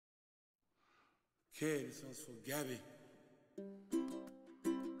Okay, this one's for Gabby.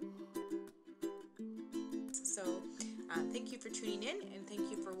 So thank you for tuning in and thank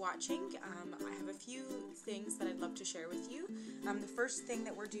you for watching. I have a few things that I'd love to share with you. The first thing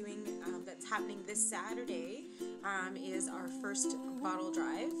that we're doing that's happening this Saturday is our first bottle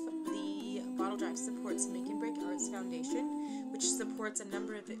drive. The bottle drive supports Make and Break Arts Foundation, which supports a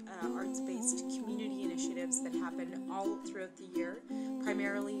number of arts-based community initiatives that happen all throughout the year.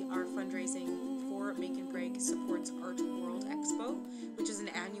 Primarily, our fundraising for Make and Break supports World Expo, which is an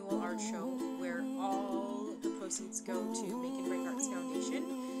annual art show where all the proceeds go to Make and Break Arts Foundation.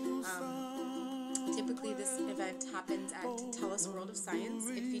 Typically, this event happens at TELUS World of Science.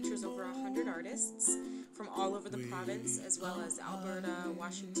 It features over 100 artists from all over the province, as well as Alberta,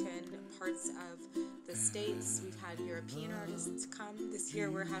 Washington, parts of the States. We've had European artists come. This year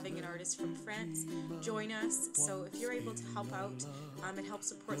we're having an artist from France join us. So if you're able to help out and help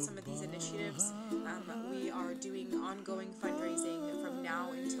support some of these initiatives, we are doing ongoing fundraising from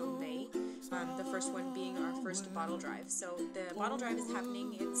now until May. The first one being our first bottle drive. So the bottle drive is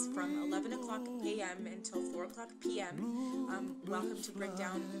happening. It's from 11 o'clock a.m. until 4 o'clock p.m. Welcome to bring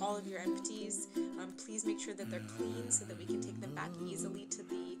down all of your empties. Please make sure that they're clean so that we can take them back easily to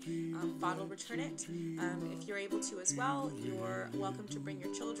the bottle return it. If you're able to as well, you're welcome to bring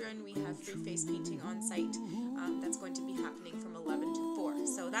your children. We have free face painting on site. That's going to be happening from 11 to 4.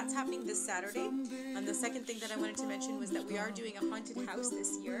 So that's happening this Saturday. The second thing that I wanted to mention was that we are doing a haunted house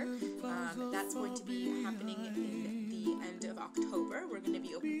this year. That's going to be happening in the end of October. We're going to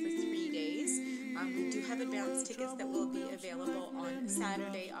be open for 3 days. We do have advance tickets that will be available on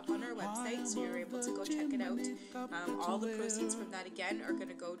Saturday up on our website, so you're able to go check it out. All the proceeds from that, again, are going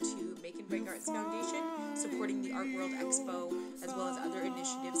to go to Make and Break Arts Foundation, supporting the World Expo, as well as other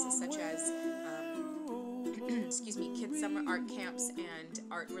initiatives such as Kids Summer Art Camps and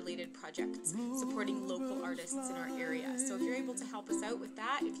art-related projects, supporting local artists in our area. So if you're able to help us out with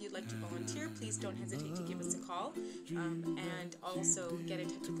that, if you'd like to volunteer, please don't hesitate to give us a call, and also get in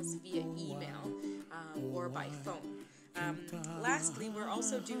touch with us via email or by phone. Lastly, we're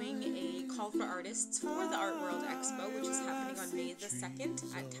also doing a call for artists for the Art World Expo, which is happening on May the 2nd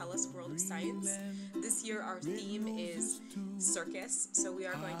at TELUS World of Science. This year our theme is circus, so we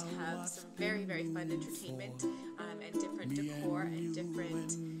are going to have some very, very fun entertainment and different decor and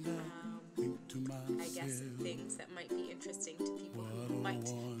different things that might be interesting to people who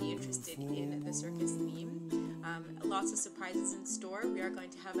might be interested in the circus theme. Lots of surprises in store. We are going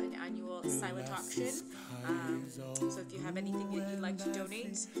to have an annual silent auction. So if you have anything that you'd like to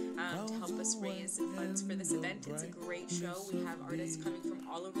donate to help us raise funds for this event, it's a great show. We have artists coming from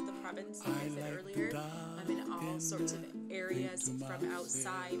all over the province, like I said earlier, in all sorts of areas from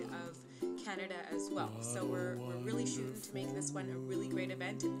outside of Canada as well. So we're really shooting to make this one a really great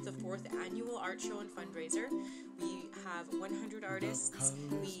event. It's the 4th annual art show and fundraiser. We have 100 artists.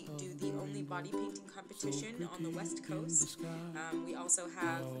 We do the only body painting competition on the West Coast. We also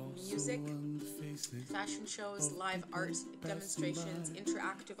have music, fashion shows, live art demonstrations,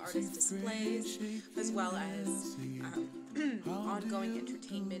 interactive artist displays, as well as ongoing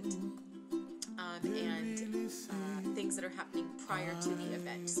entertainment and things that are happening prior to the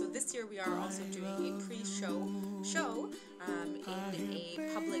event. So this year we are also doing a pre-show in a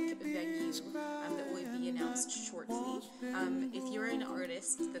public venue that will be announced shortly. If you're an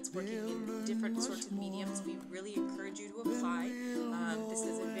artist that's working in different sorts of mediums, we really encourage you to apply. This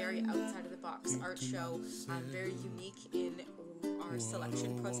is a very outside-of-the-box art show, very unique in our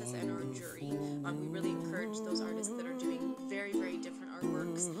selection process and our jury. We really encourage those artists that are doing very, very different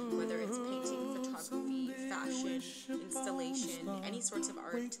artworks, whether it's painting, photography, fashion, installation, any sorts of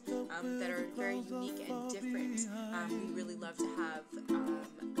art that are very unique and different. We really love to have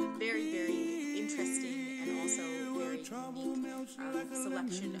a very, very interesting and also very unique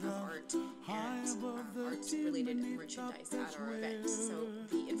selection of art and arts-related merchandise at our event. So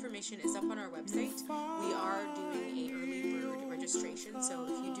the information is up on our website. We are doing a early bird registration, so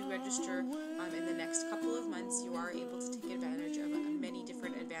if you do register in the next couple of months, you are able to take advantage of many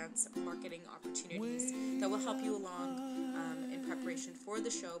different advanced marketing opportunities that will help you along in preparation for the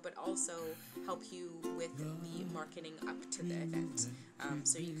show, but also help you with the marketing up to the event.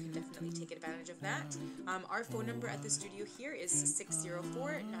 So you can definitely take advantage of that. Our phone number at the studio here is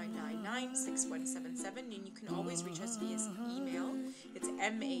 604-999-6177, and you can always reach us via email. It's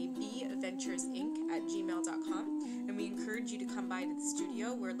MAB Ventures Inc @gmail.com, and we encourage you to come by to the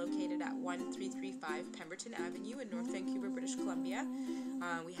studio. We're located at 1335 Pemberton Avenue in North Vancouver, British Columbia.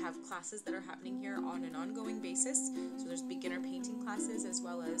 We have classes that are happening here on an ongoing basis. So there's beginner painting classes as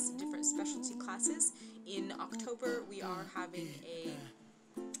well as different specialty classes. In October, we are having a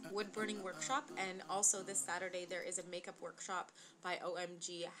wood burning workshop, and also this Saturday there is a makeup workshop by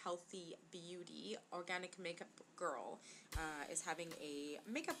OMG Healthy Beauty. Organic Makeup Girl is having a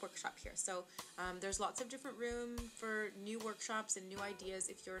makeup workshop here. So there's lots of different room for new workshops and new ideas.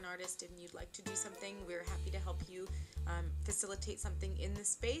 If you're an artist and you'd like to do something, we're happy to help you facilitate something in the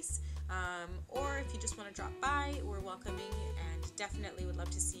space. Or if you just want to drop by, we're welcoming and definitely would love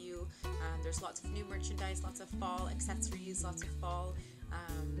to see you. There's lots of new merchandise, lots of fall accessories, lots of fall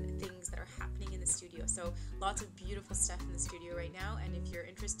things that are happening in the studio. So lots of beautiful stuff in the studio right now, and if you're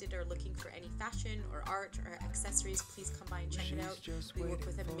interested or looking for any fashion or art or accessories, please come by and check it out. We work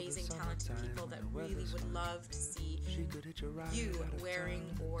with amazing talented people that really would love to see you wearing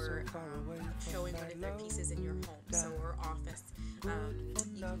or showing one of their pieces in your home, so or office.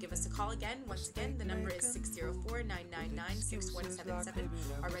 You can give us a call again. Once again, the number is 604-999-6177.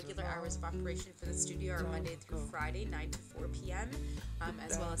 Our regular hours of operation for the studio are Monday through Friday, 9 to 4 p.m.,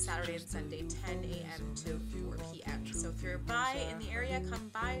 as well as Saturday and Sunday, 10 a.m. to 4 p.m. So if you're in the area, come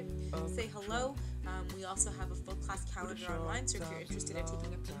by, say hello. We also have a full class calendar online, so if you're interested in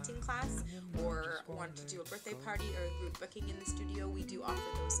taking a painting class or want to do a birthday party or a group booking in the studio, we do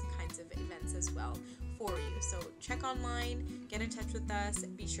offer those kinds of events as well for you. So check online, get in touch with us,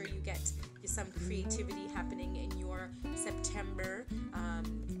 be sure you get some creativity happening in your September, and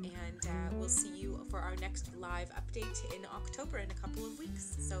we'll see you for our next live update in October in a couple of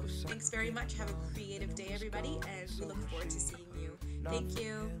weeks. So thanks very much. Have a creative day, everybody, and we look forward to seeing you. Thank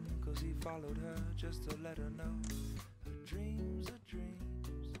you. Cause he followed her just to let her know her dreams are dreams,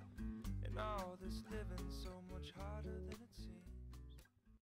 and all this living so much harder than it